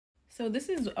So this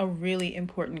is a really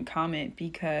important comment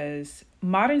because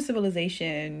modern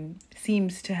civilization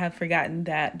seems to have forgotten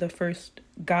that the first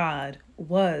God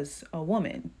was a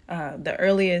woman. The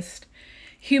earliest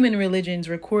human religions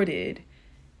recorded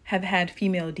have had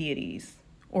female deities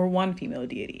or one female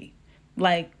deity.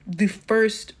 Like the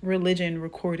first religion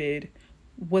recorded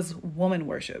was woman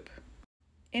worship.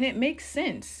 And it makes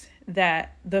sense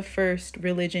that the first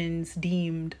religions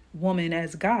deemed woman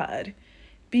as God.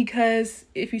 Because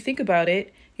if you think about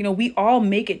it, we all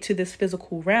make it to this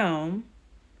physical realm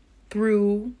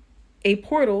through a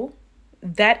portal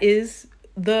that is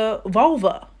the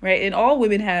vulva, right? And all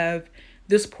women have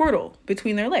this portal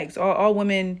between their legs. All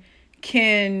women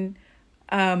can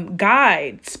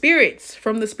guide spirits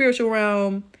from the spiritual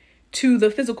realm to the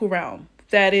physical realm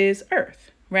that is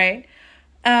Earth, right?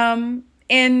 And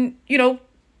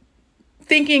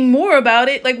thinking more about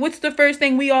it, like what's the first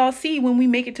thing we all see when we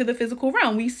make it to the physical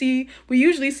realm? We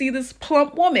usually see this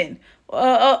plump woman,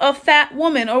 a fat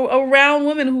woman, a round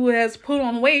woman who has put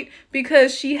on weight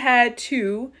because she had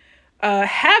to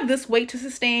have this weight to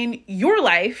sustain your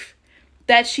life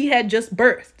that she had just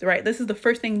birthed, right? This is the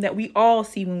first thing that we all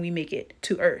see when we make it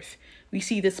to Earth. We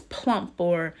see this plump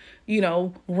or,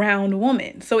 round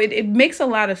woman. So it makes a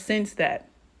lot of sense that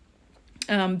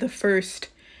the first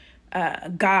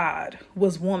God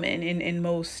was woman in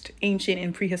most ancient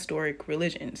and prehistoric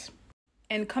religions.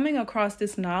 And coming across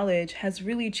this knowledge has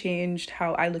really changed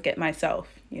how I look at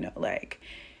myself, like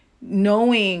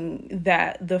knowing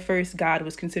that the first God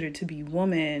was considered to be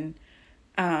woman.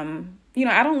 I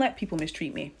don't let people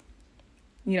mistreat me.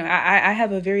 I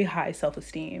have a very high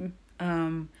self-esteem.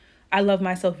 I love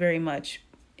myself very much.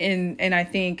 And I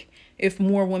think if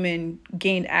more women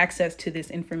gained access to this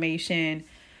information,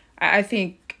 I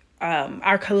think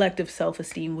our collective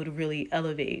self-esteem would really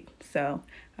elevate. So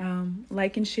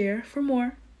like and share for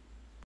more.